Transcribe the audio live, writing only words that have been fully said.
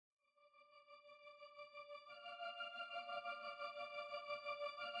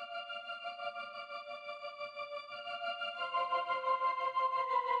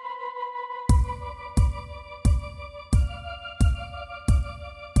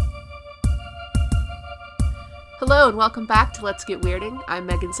Hello and welcome back to Let's Get Weirding. I'm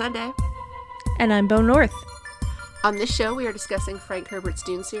Megan Sunday. And I'm Bo North. On this show, we are discussing Frank Herbert's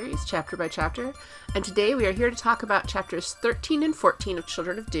Dune series, chapter by chapter, and today we are here to talk about chapters 13 and 14 of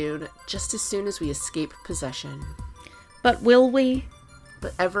Children of Dune, just as soon as we escape possession. But will we?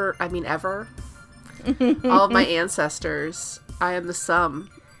 But ever. All of my ancestors. I am the sum.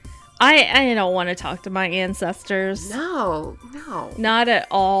 I don't want to talk to my ancestors. No. Not at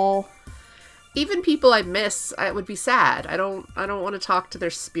all. Even people I miss, I would be sad. I don't want to talk to their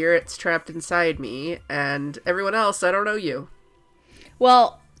spirits trapped inside me, and everyone else, I don't know you.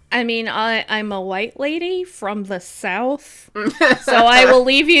 Well, I mean, I'm a white lady from the South, so I will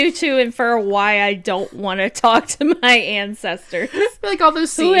leave you to infer why I don't want to talk to my ancestors. Like all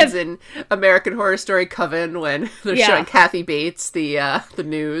those scenes in American Horror Story Coven when they're showing Kathy Bates the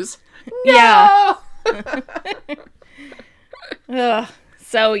news. No! Yeah. Ugh.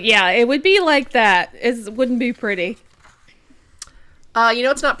 So, yeah, it would be like that. It wouldn't be pretty. You know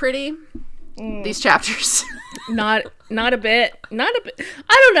what's not pretty? These chapters. Not a bit. I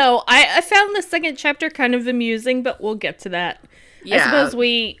don't know. I found the second chapter kind of amusing, but we'll get to that. Yeah. I suppose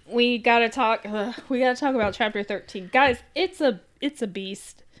we gotta talk. We gotta talk about chapter 13, guys. It's a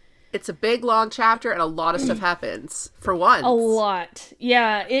beast. It's a big long chapter, and a lot of stuff happens for once. A lot.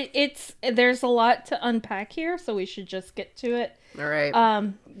 Yeah. There's a lot to unpack here, so we should just get to it. All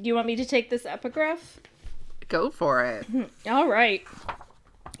right. You want me to take this epigraph? Go for it. All right.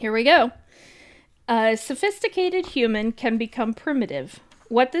 Here we go. A sophisticated human can become primitive.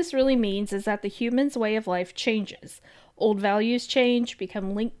 What this really means is that the human's way of life changes. Old values change,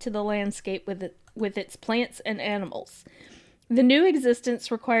 become linked to the landscape with its plants and animals. The new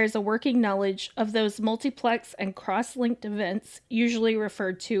existence requires a working knowledge of those multiplex and cross-linked events, usually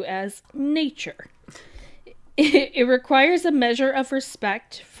referred to as nature. It requires a measure of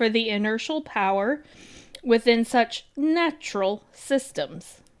respect for the inertial power within such natural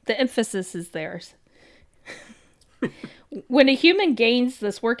systems. The emphasis is theirs. When a human gains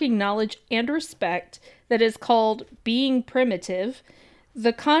this working knowledge and respect that is called being primitive,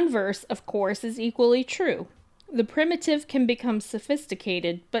 the converse, of course, is equally true. The primitive can become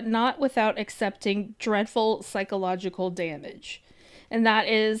sophisticated, but not without accepting dreadful psychological damage. And that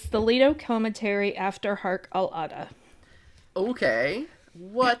is the Leto commentary after Hark al-Ada. Okay.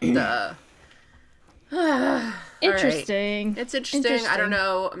 What the... Interesting. Right. It's interesting. I don't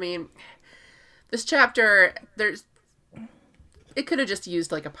know. I mean, this chapter, it could have just used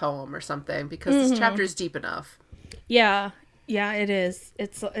like a poem or something, because this chapter is deep enough. Yeah. Yeah, it is.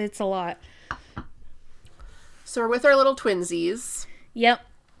 It's a lot. So we're with our little twinsies. Yep.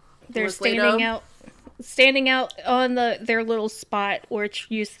 They're standing out on their little spot, which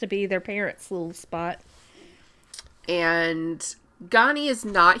used to be their parents' little spot. And Ghani is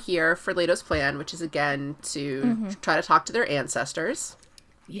not here for Leto's plan, which is, again, to try to talk to their ancestors.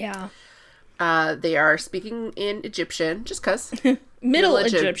 Yeah. They are speaking in Egyptian, just because. Middle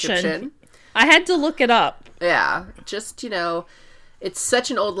Egyptian. I had to look it up. Yeah. Just, it's such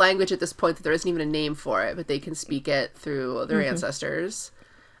an old language at this point that there isn't even a name for it, but they can speak it through their ancestors.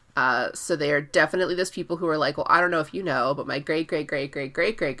 So they are definitely those people who are like, well, I don't know if you know, but my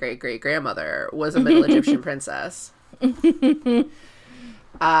great-great-great-great-great-great-great-grandmother was a Middle Egyptian princess.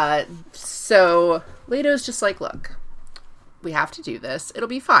 So Leto's just like, look, we have to do this. It'll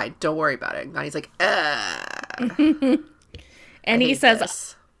be fine. Don't worry about it. And he's like, and he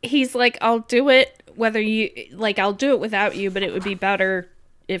says, he's like, I'll do it I'll do it without you, but it would be better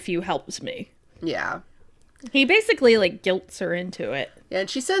if you helped me. Yeah. He basically, guilts her into it. Yeah, and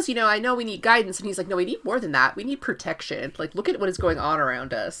she says, I know we need guidance. And he's like, no, we need more than that. We need protection. Look at what is going on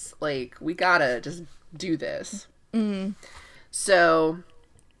around us. We gotta just do this. So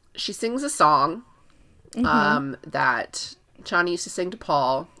she sings a song that Chani used to sing to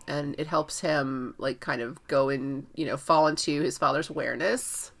Paul. And it helps him, kind of go and, fall into his father's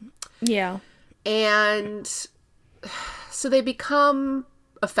awareness. Yeah. And so they become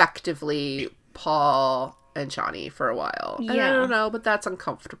effectively Paul and Chani for a while. Yeah. And I don't know, but that's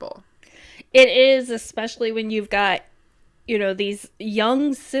uncomfortable. It is, especially when you've got, these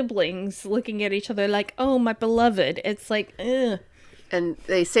young siblings looking at each other like, oh, my beloved. It's like, ugh. And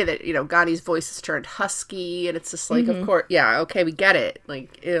they say that, Ghani's voice has turned husky, and it's just like, of course, yeah, okay, we get it.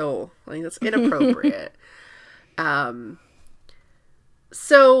 Ew. That's inappropriate.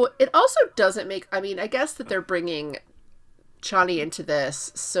 So it also doesn't make, I guess that they're bringing Chani into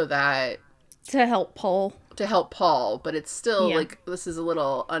this so that... To help Paul, but it's still, this is a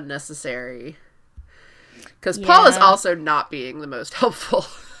little unnecessary. Because Paul is also not being the most helpful,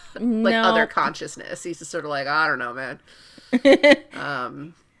 other consciousness. He's just sort of like, I don't know, man.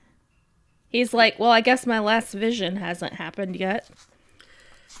 He's like, well, I guess my last vision hasn't happened yet.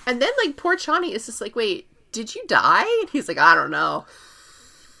 And then, like, poor Chani is just like, wait, did you die? And he's like, I don't know.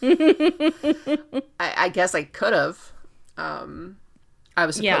 I guess I could have. I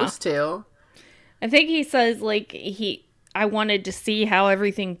was supposed to. I think he says, like, I wanted to see how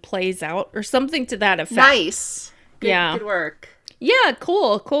everything plays out, or something to that effect. Nice. Good work. Yeah,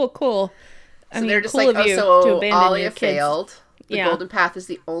 cool. I mean, they're just cool like, of you to so abandon Alia your kids. failed. The golden path is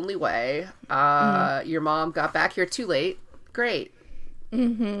the only way. Your mom got back here too late. Great.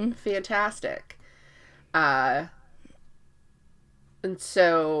 Mm-hmm. Fantastic. And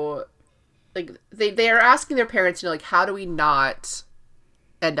so, like, they are asking their parents, you know, like, how do we not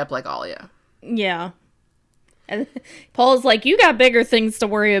end up like Alia? Yeah. And Paul's like, you got bigger things to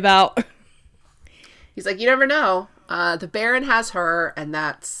worry about. He's like, you never know. The Baron has her, and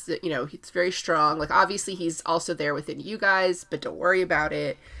that's, you know, he's very strong. Like, obviously, he's also there within you guys, but don't worry about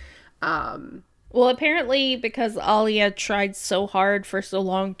it. Well, apparently, because Alia tried so hard for so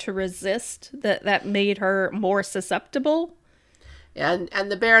long to resist, that made her more susceptible. And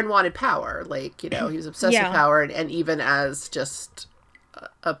the Baron wanted power. Like, you know, he was obsessed with power, and even as just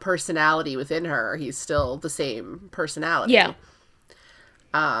a personality within her, he's still the same personality. Yeah.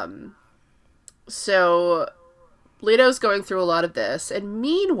 So Leto's going through a lot of this, and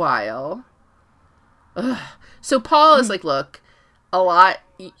meanwhile, so Paul is like, look, a lot,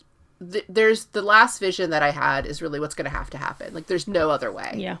 there's the last vision that I had is really what's going to happen. Like, there's no other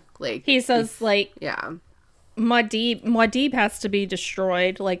way. Yeah. Like, he says, like, yeah, Muad'Dib has to be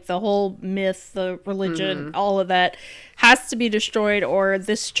destroyed. Like, the whole myth, the religion, all of that has to be destroyed, or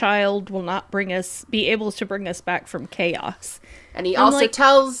this child will not be able to bring us back from chaos. And he also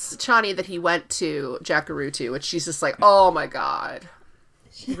tells Chani that he went to Jacurutu, which she's just like, oh my god.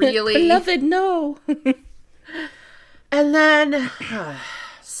 Really? Beloved, no. And then,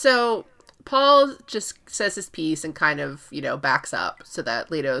 so Paul just says his piece and kind of, you know, backs up so that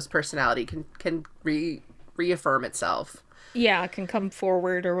Leto's personality can reaffirm itself. Yeah, can come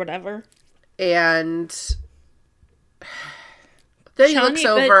forward or whatever. And then he looks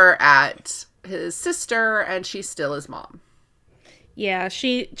over at his sister, and she's still his mom. Yeah,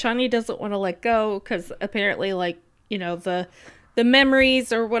 Chani doesn't want to let go because apparently, like, you know, the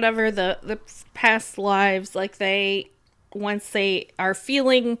memories or whatever, the past lives, like, once they are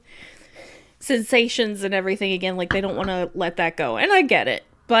feeling sensations and everything again, like, they don't want to let that go. And I get it,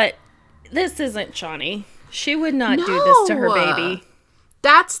 but this isn't Chani. She would not do this to her baby.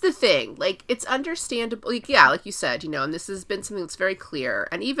 That's the thing. Like, it's understandable. Like, yeah, like you said, you know, and this has been something that's very clear.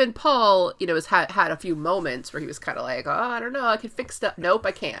 And even Paul, you know, has had a few moments where he was kind of like, oh, I don't know, I can fix that. Nope,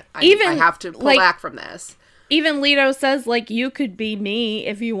 I can't. I have to pull back from this. Even Leto says, like, you could be me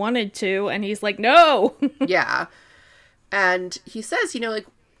if you wanted to. And he's like, no. Yeah. And he says, you know, like,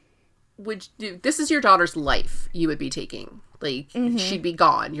 this is your daughter's life you would be taking. Like, she'd be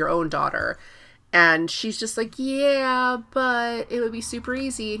gone, your own daughter. And she's just like, yeah, but it would be super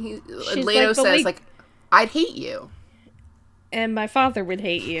easy. And Leto says, like, I'd hate you. And my father would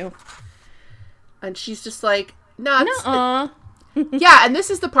hate you. And she's just like, nuts. Nuh-uh. Yeah, and this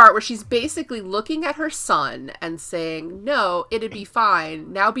is the part where she's basically looking at her son and saying, no, it'd be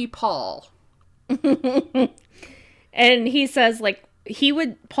fine. Now be Paul. And he says, like,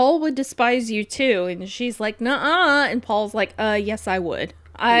 Paul would despise you too. And she's like, nuh-uh. And Paul's like, yes, I would.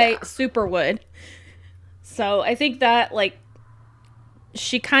 I super would. So I think that, like,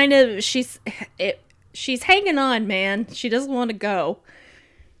 she's hanging on, man. She doesn't want to go.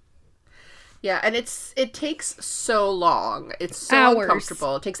 Yeah, and it takes so long. It's so hours.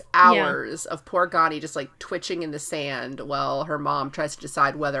 Uncomfortable. It takes hours of poor Ghani just, like, twitching in the sand while her mom tries to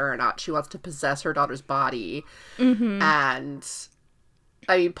decide whether or not she wants to possess her daughter's body. Mm-hmm. And,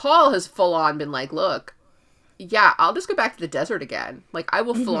 I mean, Paul has full on been like, look, yeah, I'll just go back to the desert again. Like, I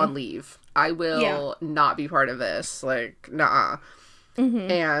will full on leave. I will not be part of this. Like, nah. Mm-hmm.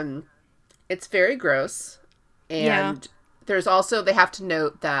 And it's very gross. And there's also, they have to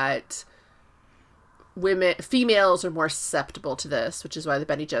note that females are more susceptible to this, which is why the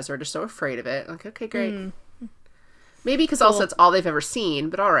Bene Gesserit are so afraid of it. Like, okay, great. Maybe because also it's all they've ever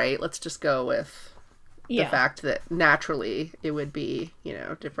seen, but all right, let's just go with the fact that naturally it would be, you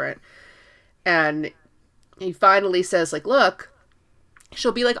know, different. And he finally says, like, look,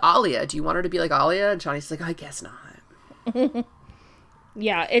 she'll be like Alia. Do you want her to be like Alia? And Chani's like, I guess not.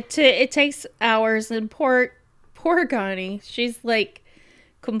 Yeah, it takes hours, and poor Ghani, she's, like,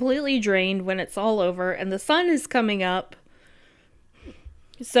 completely drained when it's all over, and the sun is coming up.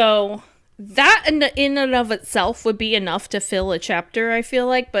 So that in and of itself would be enough to fill a chapter, I feel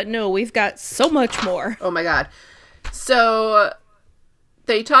like. But no, we've got so much more. Oh my god. So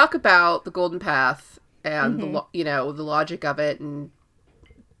they talk about the Golden Path and the logic of it, and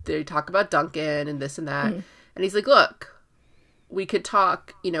they talk about Duncan and this and that. And he's like, look, we could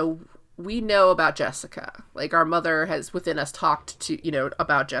talk, we know about Jessica. Like, our mother has within us talked to,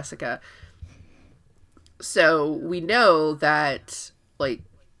 about Jessica. So we know that, like,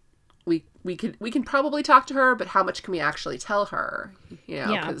 we can probably talk to her, but how much can we actually tell her?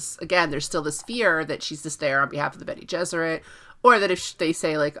 Because, again, there's still this fear that she's just there on behalf of the Bene Gesserit, or that if they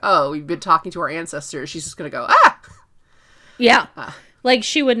say, like, oh, we've been talking to our ancestors, she's just going to go, ah! Yeah. Like,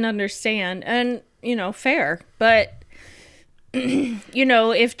 she wouldn't understand. And, fair. But,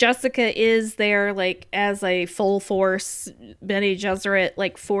 if Jessica is there, like, as a full force Bene Gesserit,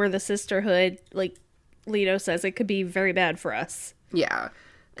 like, for the sisterhood, like Leto says, it could be very bad for us. Yeah.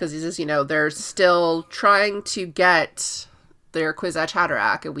 Because he says, they're still trying to get their Kwisatz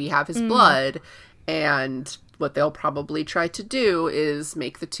Haderach, and we have his blood, and what they'll probably try to do is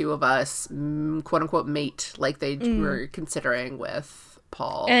make the two of us, quote-unquote, mate, like they were considering with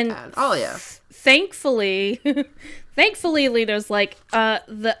Paul and Alia. Thankfully, Leto's like,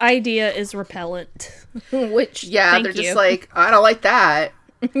 the idea is repellent. Which, they're just like, I don't like that.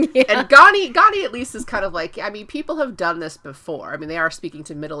 Yeah. And Ghani at least is kind of like, I mean, people have done this before. I mean, they are speaking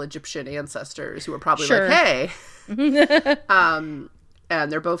to Middle Egyptian ancestors who are probably like, hey. And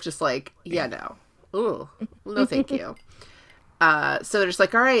they're both just like, yeah, no. Ooh, no thank you. So they're just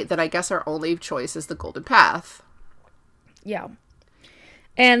like, all right, then I guess our only choice is the Golden Path. Yeah.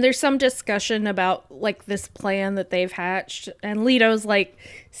 And there's some discussion about, like, this plan that they've hatched. And Leto's, like,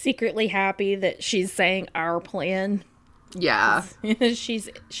 secretly happy that she's saying our plan. Yeah.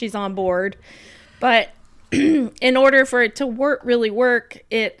 she's on board. But in order for it to really work,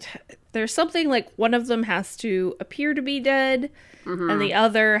 there's something like one of them has to appear to be dead, and the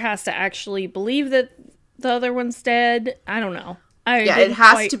other has to actually believe that the other one's dead. I don't know. It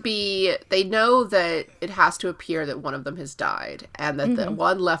has to be, they know that it has to appear that one of them has died, and that the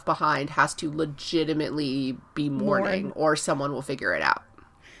one left behind has to legitimately be mourning, or someone will figure it out.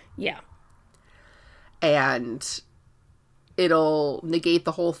 Yeah. And it'll negate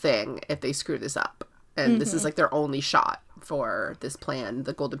the whole thing if they screw this up. And this is like their only shot for this plan,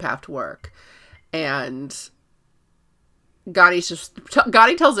 the Golden Path, to work. And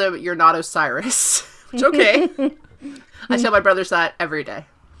Ghani tells him, you're not Osiris. Which, okay. I tell my brothers that every day.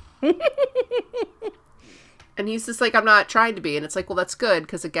 And he's just like, I'm not trying to be. And it's like, well, that's good.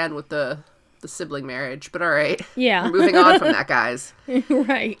 Because again, with the sibling marriage. But all right. Yeah. We're moving on from that, guys.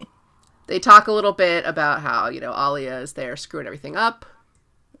 Right. They talk a little bit about how, Alia is there screwing everything up.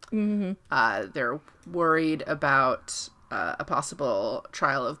 They're worried about a possible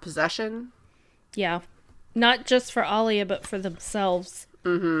trial of possession. Yeah. Not just for Alia, but for themselves.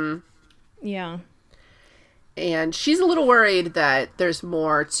 Yeah. And she's a little worried that there's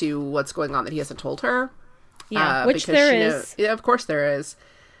more to what's going on that he hasn't told her. Yeah, which there is. Yeah, of course there is.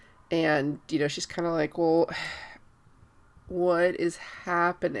 And, she's kind of like, well, what is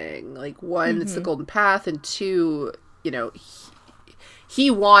happening? Like, one, it's the Golden Path, and two, he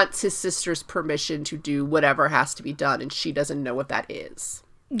wants his sister's permission to do whatever has to be done, and she doesn't know what that is.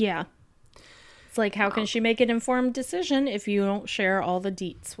 Yeah. It's like, how can she make an informed decision if you don't share all the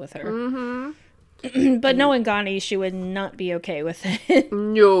deets with her? But knowing Ghani, she would not be okay with it.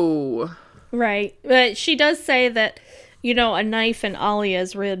 No. Right. But she does say that, a knife in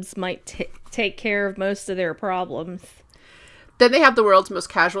Alia's ribs might take care of most of their problems. Then they have the world's most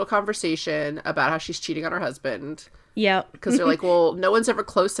casual conversation about how she's cheating on her husband. Yep. Because they're like, well, no one's ever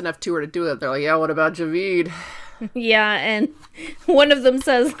close enough to her to do it. They're like, yeah, what about Javid? Yeah, and one of them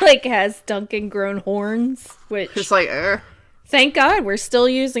says, like, has Duncan grown horns? Which, just like, thank God we're still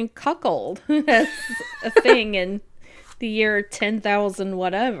using cuckold as a thing in the year 10,000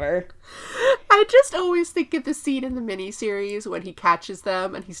 whatever. I just always think of the scene in the miniseries when he catches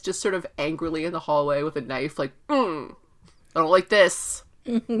them and he's just sort of angrily in the hallway with a knife, like, I don't like this.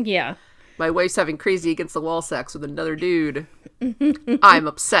 Yeah. My wife's having crazy against the wall sex with another dude. I'm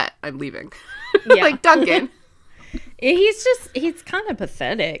upset. I'm leaving. Yeah. Like Duncan. He's kind of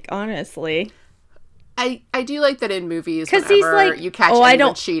pathetic, honestly. I do like that in movies, whenever he's like, you catch anyone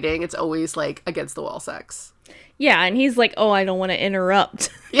I cheating, it's always like against the wall sex. Yeah, and he's like, I don't want to interrupt.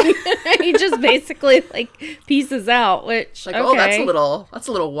 He just basically like pieces out, which like, okay. that's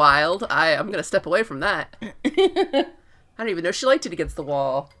a little wild. I'm gonna step away from that. I don't even know she liked it against the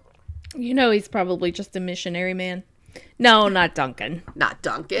wall. He's probably just a missionary man. No, not Duncan. Not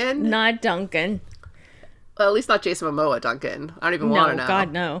Duncan. Not Duncan. Well, at least not Jason Momoa Duncan. I don't even want to know.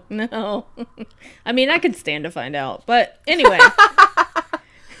 God, no. I mean, I could stand to find out. But anyway.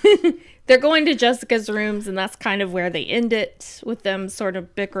 they're going to Jessica's rooms, and that's kind of where they end it, with them sort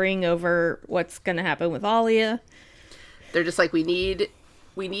of bickering over what's going to happen with Alia. They're just like, we need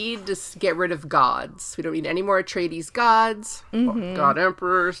to get rid of gods. We don't need any more Atreides gods, or god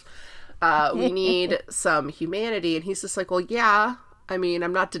emperors. We need some humanity. And he's just like, well, yeah, I mean,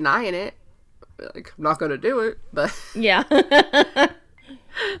 I'm not denying it. Like, I'm not going to do it, but... Yeah.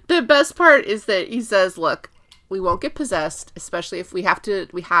 The best part is that he says, look, we won't get possessed, especially if we have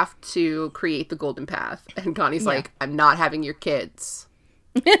to create the golden path. And Connie's like, I'm not having your kids.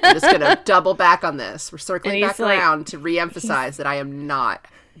 I'm just going to double back on this. We're circling back around to reemphasize that I am not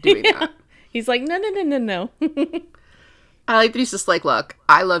doing that. He's like, no. I like that he's just like, look,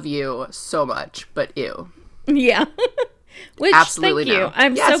 I love you so much, but ew. Yeah. Which, absolutely thank you. No.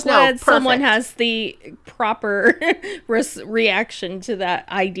 I'm so glad someone has the proper reaction to that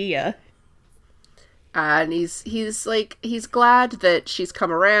idea. And he's glad that she's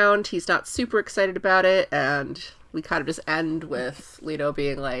come around. He's not super excited about it. And we kind of just end with Leto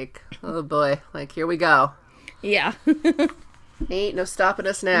being like, oh boy, like, here we go. Yeah. Ain't no stopping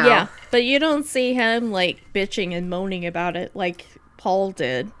us now. Yeah, but you don't see him, like, bitching and moaning about it like Paul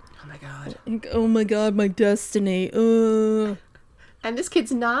did. Oh my god. Like, oh my god, my destiny. And this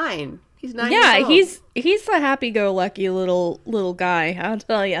kid's 9. He's 9 yeah, years old. he's a happy-go-lucky little guy, I'll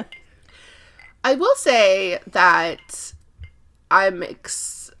tell you. I will say that I'm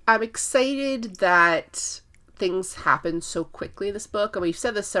excited that things happen so quickly in this book. And we've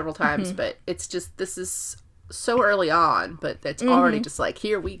said this several times, but it's just, this is so early on, but it's already just like,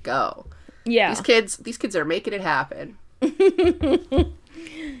 here we go. Yeah. These kids are making it happen.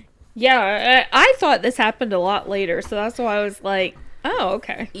 Yeah, I thought this happened a lot later, so that's why I was like, oh,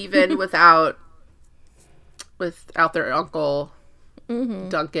 okay. Even without their uncle,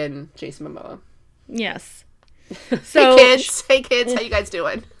 Duncan, Jason Momoa. Yes. So, hey kids, how you guys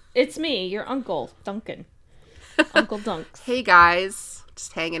doing? It's me, your uncle, Duncan. Uncle Dunks. Hey guys,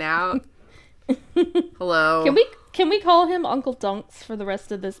 just hanging out. Hello. Can we call him Uncle Dunks for the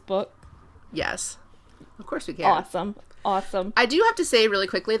rest of this book? Yes. Of course we can. Awesome. I do have to say really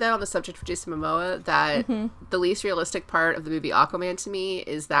quickly, though, on the subject of Jason Momoa, that the least realistic part of the movie Aquaman to me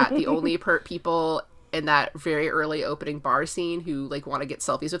is that the only people in that very early opening bar scene who, like, want to get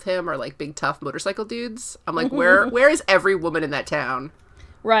selfies with him are, like, big, tough motorcycle dudes. I'm like, where is every woman in that town?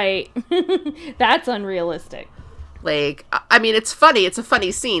 Right. That's unrealistic. Like, I mean, it's funny. It's a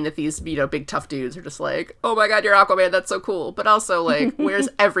funny scene that these, big, tough dudes are just like, oh my god, you're Aquaman, that's so cool. But also, like, where's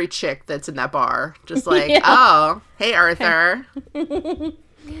every chick that's in that bar? Just like, oh, hey, Arthur.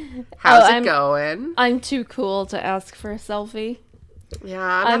 How's it going? I'm too cool to ask for a selfie. Yeah,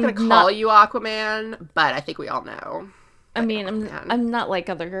 I'm not going to call you Aquaman, but I think we all know. I mean, I'm not like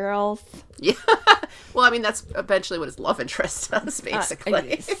other girls. Yeah. Well, I mean, that's eventually what his love interest does,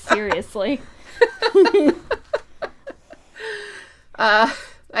 basically. Seriously.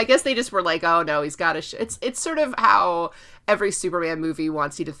 I guess they just were like, oh no, he's got to it's sort of how every Superman movie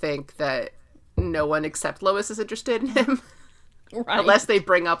wants you to think that no one except Lois is interested in him. Right. Unless they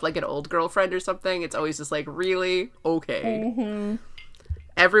bring up, like, an old girlfriend or something. It's always just like, really? Okay.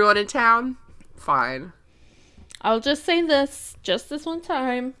 Everyone in town? Fine. I'll just say this, just this one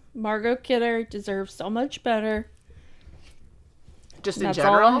time, Margot Kidder deserves so much better. Just in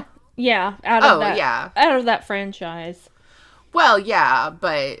general? Yeah, out of that franchise. Well, yeah,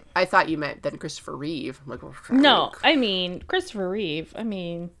 but I thought you meant then Christopher Reeve. I'm like, well, no, I mean, Christopher Reeve,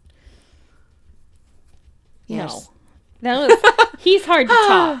 yes. No. He's hard to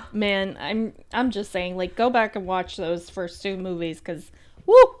top, man. I'm just saying, like, go back and watch those first 2 movies, because,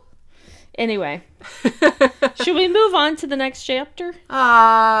 woo! Anyway. Should we move on to the next chapter?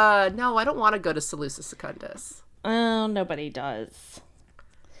 No, I don't want to go to Seleucus Secundus. Oh, nobody does.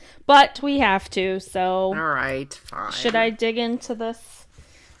 But we have to, so... Alright, fine. Should I dig into this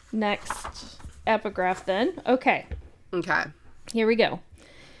next epigraph then? Okay. Here we go.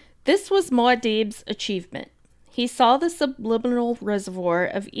 This was Muad'Dib's achievement. He saw the subliminal reservoir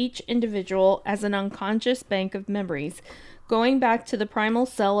of each individual as an unconscious bank of memories, going back to the primal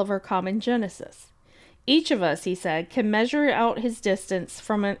cell of our common genesis. Each of us, he said, can measure out his distance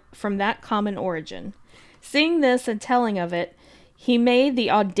from that common origin. Seeing this and telling of it, he made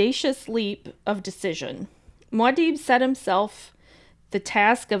the audacious leap of decision. Muad'Dib set himself the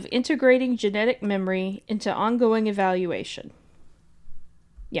task of integrating genetic memory into ongoing evaluation.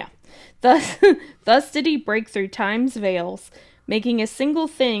 Yeah. Thus did he break through time's veils, making a single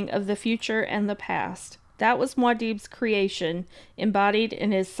thing of the future and the past. That was Muad'Dib's creation, embodied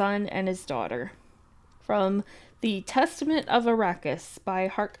in his son and his daughter. From The Testament of Arrakis by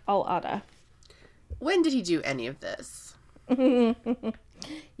Hark al-Ada. When did he do any of this?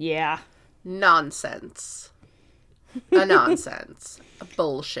 Yeah. Nonsense. A nonsense. A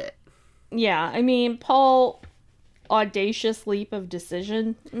bullshit. Yeah, I mean, Paul, audacious leap of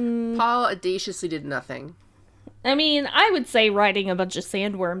decision. Paul audaciously did nothing. I mean, I would say riding a bunch of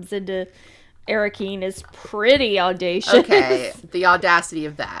sandworms into Arakeen is pretty audacious. Okay, the audacity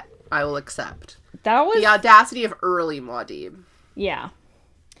of that, I will accept. That was... The audacity of early Muad'Dib. Yeah.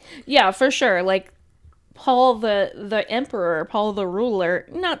 Yeah, for sure. Like, Paul the emperor, Paul the ruler,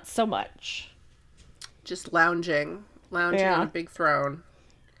 not so much. Just lounging on a big throne.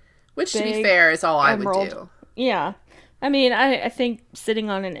 Which, big to be fair, is all emerald. I would do. Yeah. I mean, I think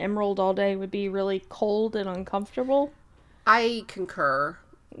sitting on an emerald all day would be really cold and uncomfortable. I concur.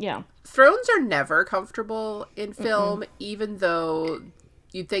 Yeah. Thrones are never comfortable in film, even though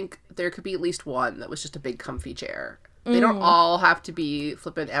you'd think there could be at least one that was just a big comfy chair. They don't all have to be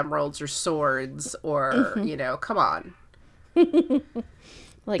flippin' emeralds or swords or, come on.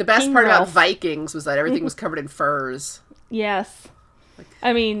 Like the best King part Ralph. about Vikings was that everything was covered in furs. Yes.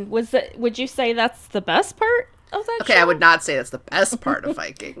 I mean, would you say that's the best part of that Okay, show? I would not say that's the best part of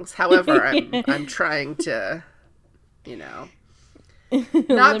Vikings. However, I'm trying to, not be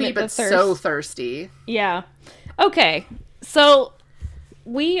Limit the but so thirsty. Yeah. Okay. So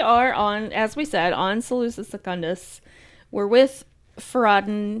we are on, as we said, on Seleucus Secundus. We're with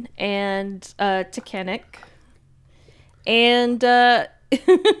Farad'n and Takanik. And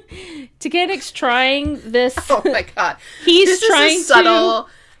Takanik's trying this. Oh my god. He's trying is subtle.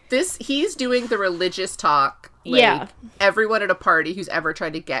 He's doing the religious talk. Like, Yeah. Everyone at a party who's ever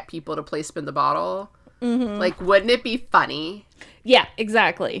tried to get people to play spin the bottle. Like, wouldn't it be funny Yeah,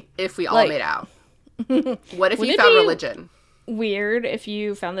 exactly. if we all made out? What if Would you it found be religion? Weird if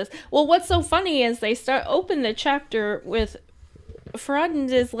you found this. Well, what's so funny is they open the chapter with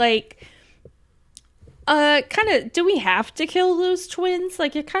Farad'n is like, kind of, do we have to kill those twins?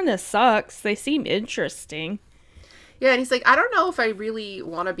 Like, it kind of sucks. They seem interesting. Yeah, and he's like, I don't know if I really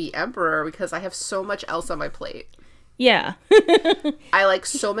want to be emperor because I have so much else on my plate. Yeah. I like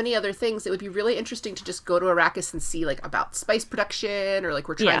so many other things. It would be really interesting to just go to Arrakis and see like about spice production, or like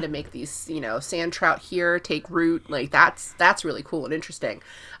we're trying to make these, sand trout here take root. Like that's really cool and interesting.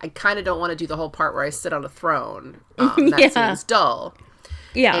 I kind of don't want to do the whole part where I sit on a throne. That seems dull.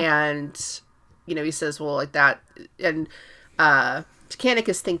 Yeah. And he says, well, like that, and Takanik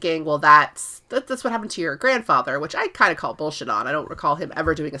is thinking, well, that's what happened to your grandfather, which I kind of call bullshit on. I don't recall him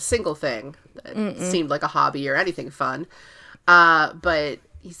ever doing a single thing that seemed like a hobby or anything fun. But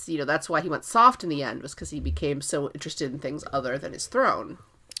he's, that's why he went soft in the end, was because he became so interested in things other than his throne.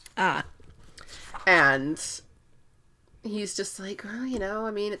 And he's just like, well,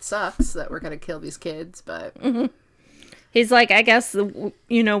 I mean, it sucks that we're going to kill these kids, but... He's like, I guess,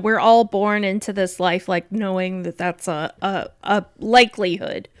 we're all born into this life, like, knowing that that's a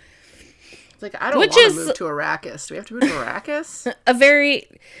likelihood. It's like, I don't want to move to Arrakis. Do we have to move to Arrakis? A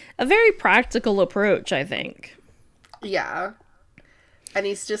very practical approach, I think. Yeah. And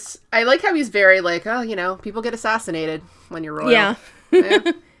he's just, I like how he's very like, oh, people get assassinated when you're royal. Yeah.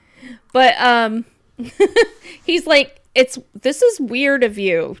 Yeah. But, he's like, this is weird of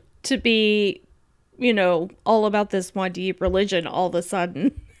you to be, all about this Muad'Dib religion all of a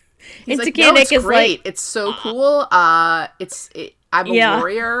sudden. He's and like, Takanik no, it's is great. like, It's so cool. I'm a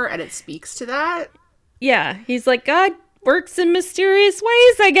warrior, and it speaks to that. Yeah. He's like, God works in mysterious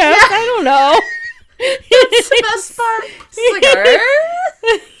ways, I guess. Yeah. I don't know. That's the best part. It's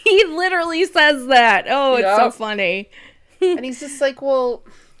like, he literally says that. Oh, it's so funny. And he's just like, well,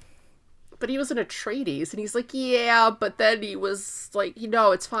 but he was in Atreides, and he's like, yeah, but then he was like,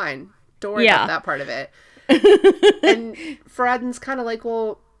 it's fine. Don't worry about that part of it. And Farad'n's kind of like,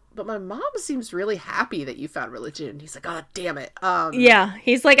 well, but my mom seems really happy that you found religion. He's like, oh, damn it. Yeah,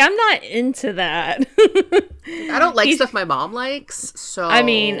 he's like, I'm not into that. I don't like stuff my mom likes, so... I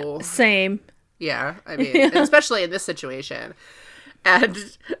mean, same. Yeah, I mean, and especially in this situation. And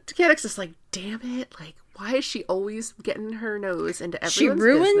Takanik's just like, damn it, like, why is she always getting her nose into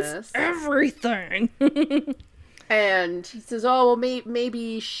everyone's business? Everything. And he says, oh, well,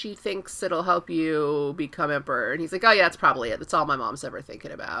 maybe she thinks it'll help you become emperor. And he's like, oh, yeah, that's probably it. That's all my mom's ever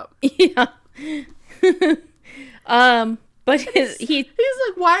thinking about. Yeah. But he's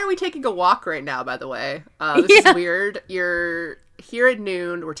like, why are we taking a walk right now, by the way? This is weird. You're here at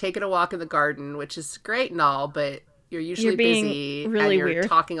noon. We're taking a walk in the garden, which is great and all, but you're usually busy. Really and you're weird.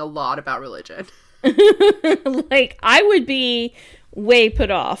 Talking a lot about religion. Like, I would be way put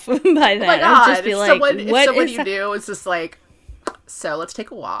off by that. Oh my God. I'd just be like, if someone you knew is just like, so let's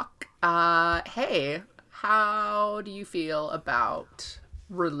take a walk. Hey, how do you feel about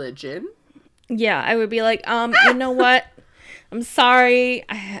religion? Yeah, I would be like, you know what? I'm sorry.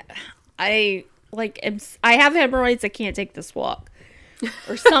 I I have hemorrhoids. I can't take this walk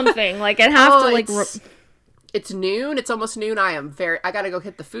or something. Like I have to like. It's noon. It's almost noon. I gotta go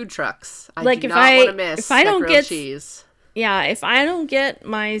hit the food trucks. I like do if not I want to miss if I don't grilled get cheese. Yeah, if I don't get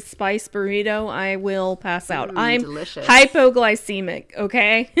my spice burrito, I will pass out. I'm delicious. hypoglycemic,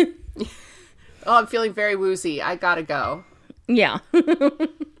 okay? Oh, I'm feeling very woozy. I gotta go. Yeah.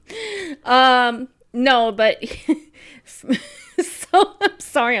 No, but so I'm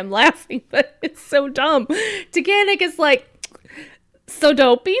sorry I'm laughing, but it's so dumb. Titanic is like, so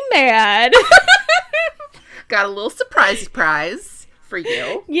don't be mad. Got a little surprise for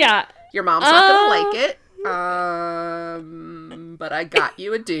you. Yeah. Your mom's not gonna like it. But I got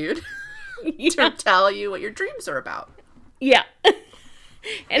you a dude to tell you what your dreams are about. Yeah. And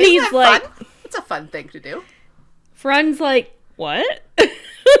Isn't he's that like, fun? It's a fun thing to do. Fran's like, what?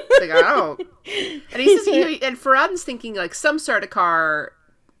 Like, I don't. And he says, and Ferran's thinking like some Sardaukar,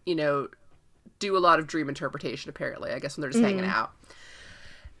 do a lot of dream interpretation. Apparently, I guess when they're just hanging out.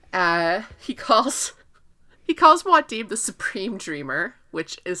 He calls Muad'Dib the Supreme Dreamer,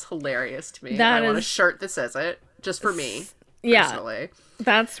 which is hilarious to me. I want a shirt that says it, just for me, personally. Yeah,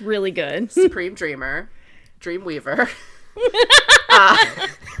 that's really good. Supreme Dreamer, Dreamweaver.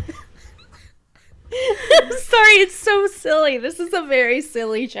 I'm sorry, it's so silly. This is a very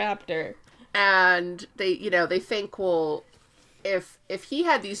silly chapter. And they think, well, if he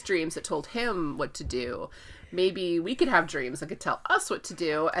had these dreams that told him what to do, maybe we could have dreams that could tell us what to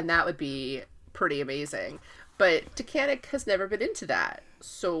do, and that would be pretty amazing. But Titanic has never been into that.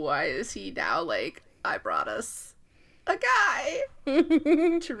 So why is he now like, I brought us a guy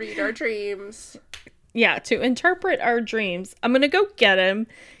to read our dreams? Yeah, to interpret our dreams. I'm gonna go get him.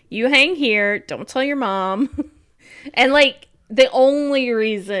 You hang here. Don't tell your mom. And like, the only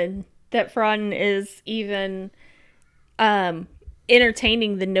reason that Frodden is even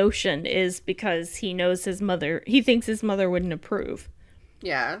entertaining the notion is because he knows his mother. He thinks his mother wouldn't approve.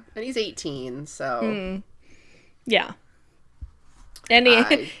 Yeah, and he's 18, so... Yeah. And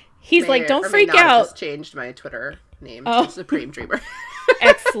he's like, don't freak out. I just changed my Twitter name to Supreme Dreamer.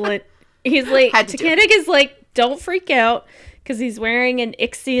 Excellent. He's like, Titanic is like, don't freak out, because he's wearing an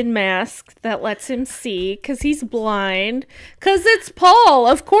Ixian mask that lets him see, because he's blind. Because it's Paul.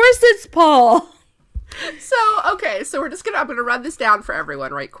 Of course it's Paul. So I'm going to run this down for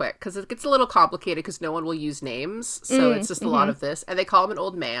everyone right quick, because it gets a little complicated because no one will use names. So it's just a lot of this. And they call him an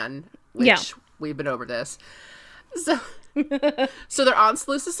old man, which we've been over this. So they're on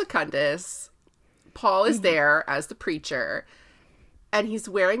Seleucus Secundus. Paul is there as the preacher, and he's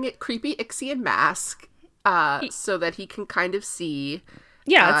wearing a creepy Ixian mask so that he can kind of see.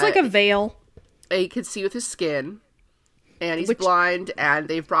 Yeah, it's like a veil. He can see with his skin, and he's blind, and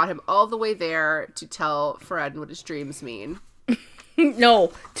they've brought him all the way there to tell Fred what his dreams mean.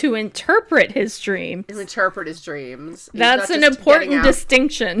 No, to interpret his dreams. To interpret his dreams. That's an important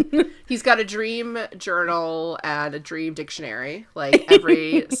distinction. He's got a dream journal and a dream dictionary, like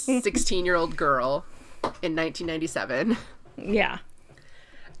every 16-year-old girl in 1997. Yeah.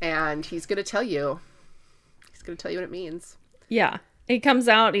 And he's going to tell you. He's going to tell you what it means. Yeah. He comes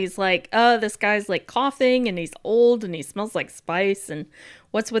out, he's like, oh, this guy's like coughing, and he's old, and he smells like spice, and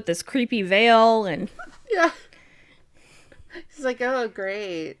what's with this creepy veil? And yeah. He's like, oh,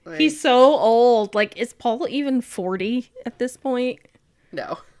 great. Like, he's so old. Like, is Paul even 40 at this point?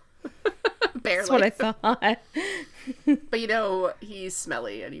 No. Barely. That's what I thought. But, he's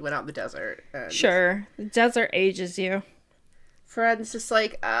smelly, and he went out in the desert. And sure. The desert ages you. Fred's just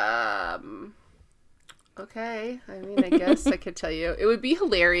like, okay. I mean, I guess I could tell you. It would be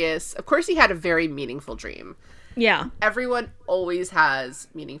hilarious. Of course, he had a very meaningful dream. Yeah. Everyone always has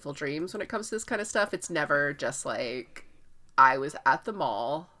meaningful dreams when it comes to this kind of stuff. It's never just like, I was at the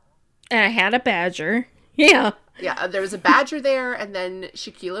mall. And I had a badger. Yeah. Yeah, there was a badger there, and then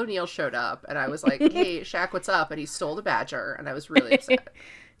Shaquille O'Neal showed up, and I was like, hey, Shaq, what's up? And he stole the badger, and I was really upset.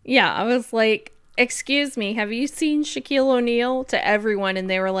 Yeah, I was like, excuse me, have you seen Shaquille O'Neal? To everyone, and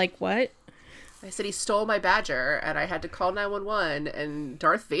they were like, what? I said, he stole my badger, and I had to call 911, and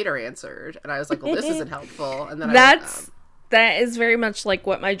Darth Vader answered, and I was like, well, this isn't helpful. And then that is very much like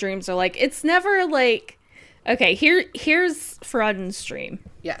what my dreams are like. It's never like, okay, here's Frodden's dream.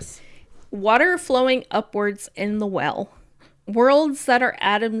 Yes. Water flowing upwards in the well. Worlds that are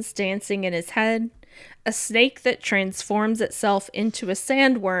atoms dancing in his head. A snake that transforms itself into a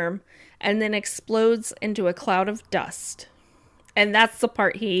sandworm and then explodes into a cloud of dust. And that's the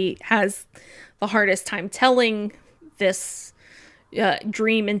part he has the hardest time telling this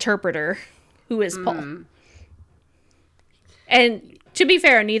dream interpreter, who is Paul. And to be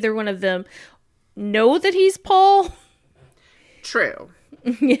fair, neither one of them know that he's Paul. True.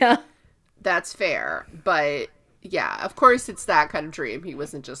 Yeah. That's fair, but yeah, of course it's that kind of dream. He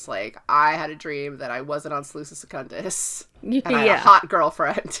wasn't just like, I had a dream that I wasn't on Seleucus Secundus, and I had a hot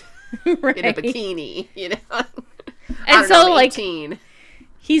girlfriend right. in a bikini, you know? And so, know, like, 18.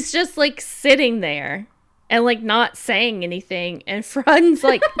 He's just, like, sitting there and, like, not saying anything, and Frodden's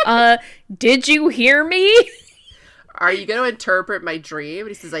like, did you hear me? Are you going to interpret my dream? And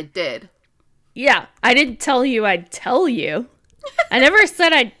he says, I did. Yeah, I didn't tell you I'd tell you. I never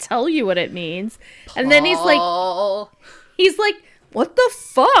said I'd tell you what it means. Paul. And then he's like, what the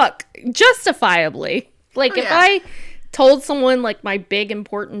fuck? Justifiably. Like, if I told someone, like, my big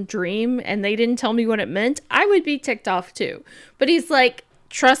important dream and they didn't tell me what it meant, I would be ticked off too. But he's like,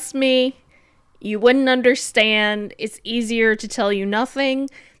 trust me, you wouldn't understand. It's easier to tell you nothing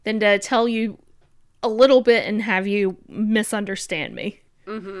than to tell you a little bit and have you misunderstand me.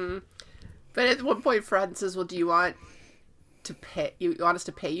 Mm-hmm. But at one point, Fred says, well, do you want to pay, you want us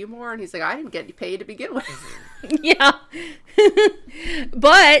to pay you more? And he's like, I didn't get you paid to begin with. Yeah.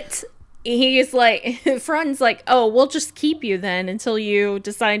 But he's like, Frodden's like, oh, we'll just keep you then until you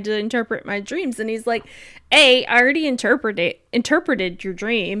decide to interpret my dreams. And he's like, A, I already interpreted your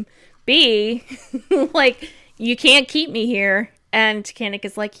dream. B, like, you can't keep me here. And Titanic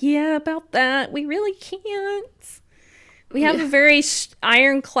is like, yeah, about that. We really can't. We have a very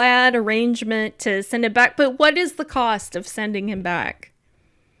ironclad arrangement to send him back. But what is the cost of sending him back?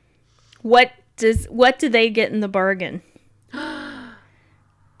 What do they get in the bargain?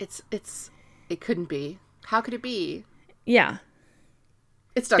 It couldn't be. How could it be? Yeah.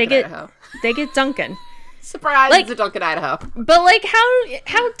 It's Duncan, Idaho. They get Duncan. Surprise, like, it's a Duncan, Idaho. But, like,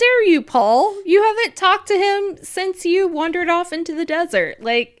 how dare you, Paul? You haven't talked to him since you wandered off into the desert.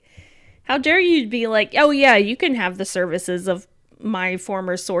 Like, how dare you be like, oh, yeah, you can have the services of my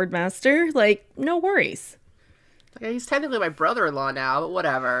former swordmaster. Like, no worries. Yeah, he's technically my brother-in-law now, but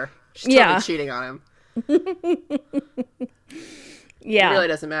whatever. She's totally cheating on him. Yeah. It really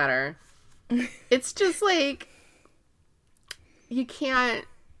doesn't matter. It's just, like, you can't...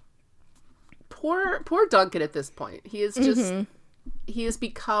 Poor Duncan at this point. He is just... He has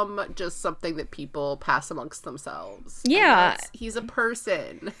become just something that people pass amongst themselves. Yeah. He's a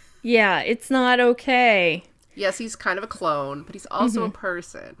person. Yeah, it's not okay. Yes, he's kind of a clone, but he's also a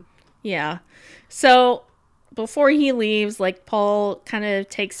person. Yeah. So, before he leaves, like, Paul kind of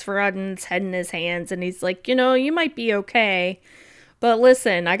takes Frodden's head in his hands, and he's like, you know, you might be okay, but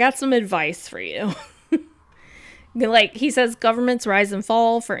listen, I got some advice for you. Like, he says governments rise and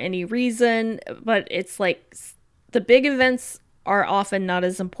fall for any reason, but it's like the big events are often not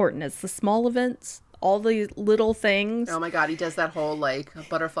as important as the small events. All the little things. Oh my god, he does that whole, like, a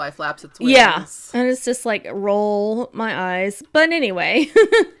butterfly flaps its wings. Yeah, and it's just like, roll my eyes. But anyway.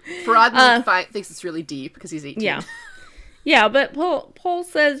 Frodden thinks it's really deep because he's 18. Yeah. Yeah, but Paul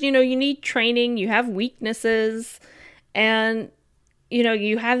says, you know, you need training, you have weaknesses, and... you know,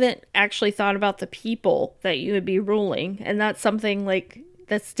 you haven't actually thought about the people that you would be ruling. And that's something, like,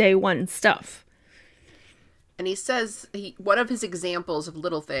 that's day one stuff. And he says, one of his examples of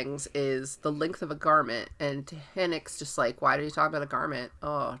little things is the length of a garment. And Hennick's just like, why did he talk about a garment?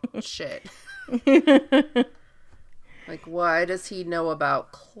 Oh, shit. Like, why does he know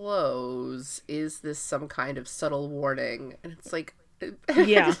about clothes? Is this some kind of subtle warning? And it's like...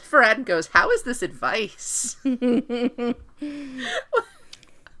 Yeah. Fred goes, how is this advice? I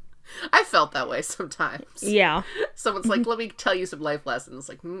felt that way sometimes. Yeah. Someone's like, let me tell you some life lessons.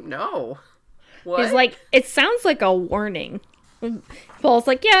 Like, no. What? He's like, it sounds like a warning. Paul's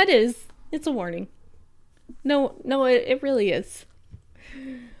like, yeah, it is. It's a warning. No, it really is.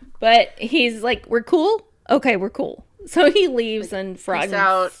 But he's like, we're cool? Okay, we're cool. So he leaves and Frodden...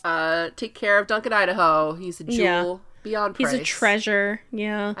 Peace out. Take care of Duncan, Idaho. He's a jewel. Yeah. Beyond price. He's a treasure,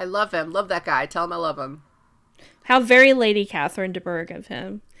 yeah. I love him. Love that guy. Tell him I love him. How very Lady Catherine de Bourgh of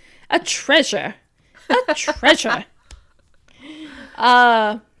him. A treasure. A treasure.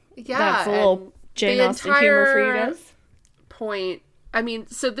 Yeah. That's a little Jane Austen humor for you guys. Point. I mean,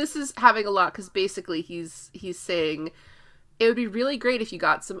 so this is having a lot because basically he's saying it would be really great if you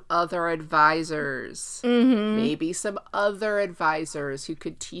got some other advisors. Mm-hmm. Maybe some other advisors who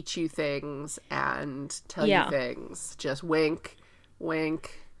could teach you things and tell you things. Just wink,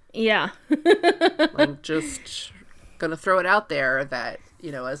 wink. Yeah. I'm just gonna throw it out there that,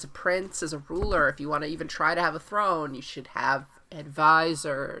 you know, as a prince, as a ruler, if you want to even try to have a throne, you should have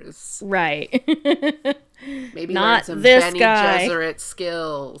advisors. Right. Maybe not learn some this Bene guy. Gesserit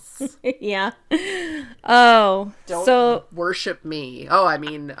skills. Yeah. Oh. Don't worship me. Oh, I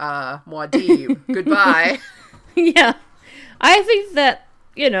mean, Muad'Dib. Goodbye. Yeah. I think that,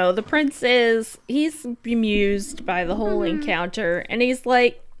 you know, the prince he's bemused by the whole encounter, and he's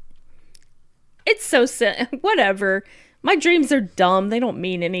like, It's so whatever. My dreams are dumb. They don't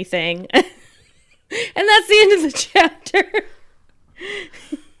mean anything. And that's the end of the chapter.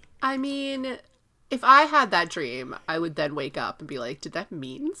 I mean, if I had that dream, I would then wake up and be like, did that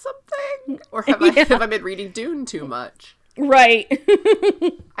mean something? Or have I been reading Dune too much? Right.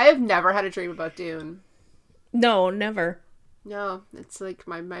 I have never had a dream about Dune. No, never. No, it's like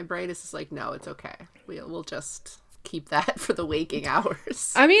my brain is just like, no, it's okay. We'll just keep that for the waking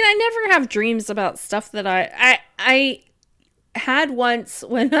hours. I mean, I never have dreams about stuff that I had once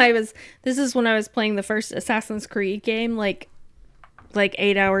when this is when I was playing the first Assassin's Creed game, like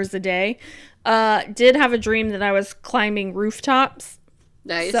 8 hours a day. Did have a dream that I was climbing rooftops.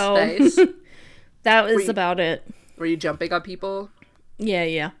 Nice, so, nice. That was about it. Were you jumping on people?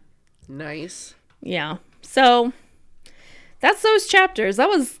 Yeah. Nice. Yeah. So that's those chapters. That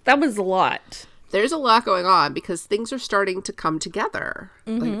was a lot. There's a lot going on because things are starting to come together.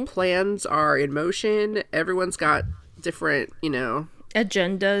 Mm-hmm. Like, plans are in motion. Everyone's got different,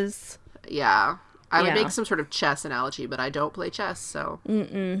 agendas. Yeah. I would make some sort of chess analogy, but I don't play chess, so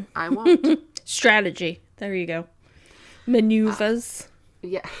I won't. Strategy. There you go. Maneuvers.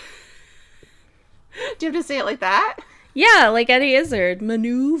 Yeah. Do you have to say it like that? Yeah, like Eddie Izzard.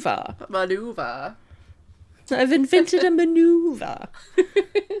 Maneuver. Maneuver. I've invented a maneuver.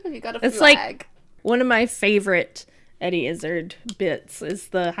 You got a flag. It's like one of my favorite Eddie Izzard bits is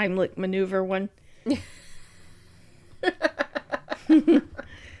the Heimlich maneuver one.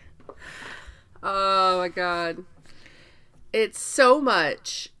 Oh my god. It's so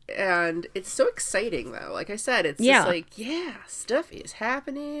much, and it's so exciting though. Like I said, it's just like, stuff is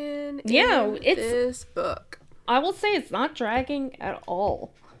happening in this book. I will say it's not dragging at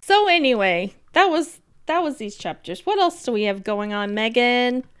all. So anyway, that was these chapters. What else do we have going on,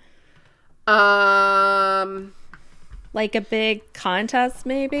 Megan? Like a big contest,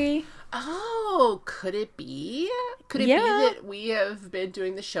 maybe? Oh, could it be? Could it be that we have been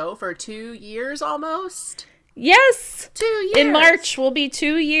doing the show for 2 years almost? Yes! 2 years! In March will be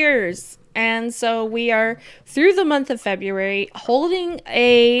 2 years. And so we are, through the month of February, holding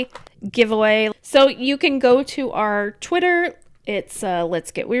a giveaway. So you can go to our Twitter. It's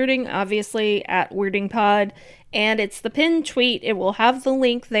Let's Get Weirding, obviously, at WeirdingPod. And it's the pinned tweet. It will have the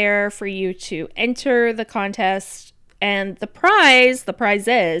link there for you to enter the contest. And the prize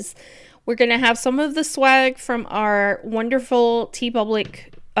is, we're going to have some of the swag from our wonderful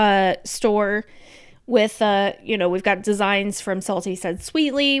TeePublic store with, we've got designs from Salty Said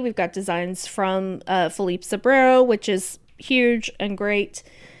Sweetly. We've got designs from Philippe Sobrero, which is huge and great.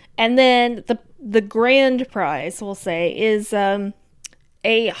 And then the grand prize, we'll say, is a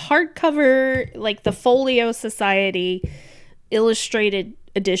hardcover, like the Folio Society illustrated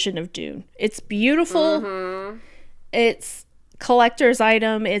edition of Dune. It's beautiful. Mm-hmm. It's collector's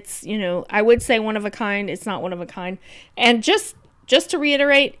item. It's, I would say one of a kind. It's not one of a kind. And just to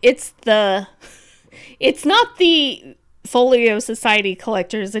reiterate, it's not the Folio Society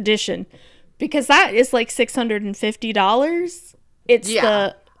collector's edition, because that is like $650. It's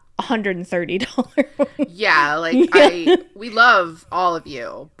the $130. Yeah, we love all of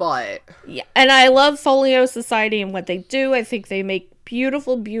you, but yeah, and I love Folio Society and what they do. I think they make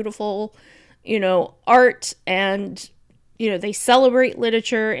beautiful art, and they celebrate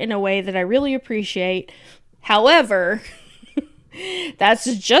literature in a way that I really appreciate. However,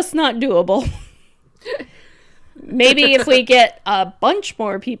 that's just not doable. Maybe if we get a bunch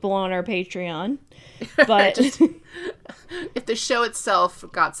more people on our Patreon. But if the show itself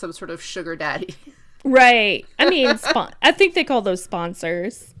got some sort of sugar daddy. Right. I mean, I think they call those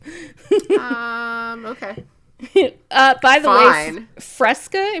sponsors. Okay. By the way,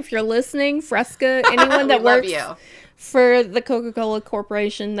 Fresca, if you're listening, Fresca, anyone that works for the Coca-Cola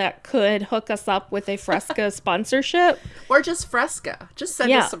Corporation that could hook us up with a Fresca sponsorship. Or just Fresca. Just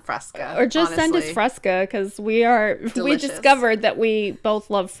send us some Fresca. Or just send us Fresca, because we discovered that we both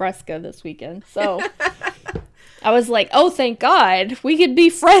love Fresca this weekend. So I was like, oh, thank God, we could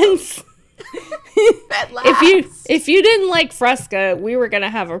be friends. At last. If you didn't like Fresca, we were going to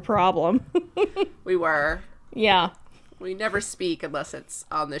have a problem. We were. Yeah. We never speak unless it's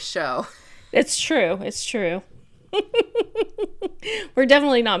on this show. It's true. We're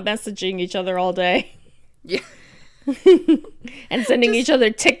definitely not messaging each other all day. Yeah. And sending each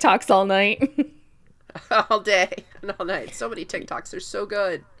other TikToks all night. All day and all night. So many TikToks. They're so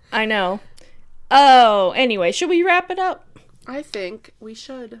good. I know. Oh, anyway, should we wrap it up? I think we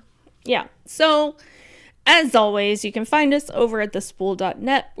should. Yeah. So, as always, you can find us over at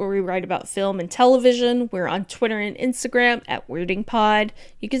thespool.net, where we write about film and television. We're on Twitter and Instagram at WeirdingPod.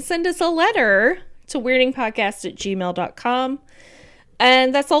 You can send us a letter to weirdingpodcast@gmail.com.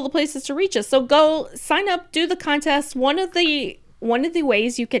 And that's all the places to reach us. So go sign up, do the contest. One of the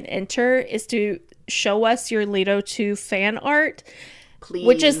ways you can enter is to show us your Leto 2 fan art. Please.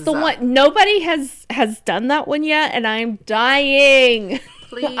 Which is the one nobody has done that one yet, and I'm dying.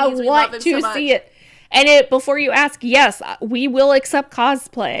 Please, I want to see it. And before you ask, yes, we will accept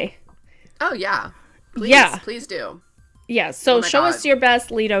cosplay. Oh yeah. Please do. Yeah, so show us your best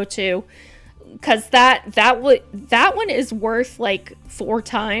Leto 2. Because that one is worth like 4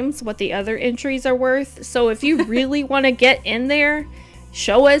 times what the other entries are worth. So if you really want to get in there,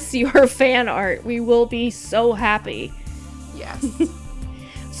 show us your fan art. We will be so happy. Yes.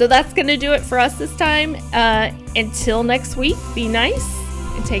 So that's going to do it for us this time. Until next week, be nice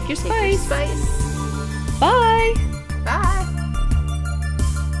and take your spice. Take your spice. Bye. Bye.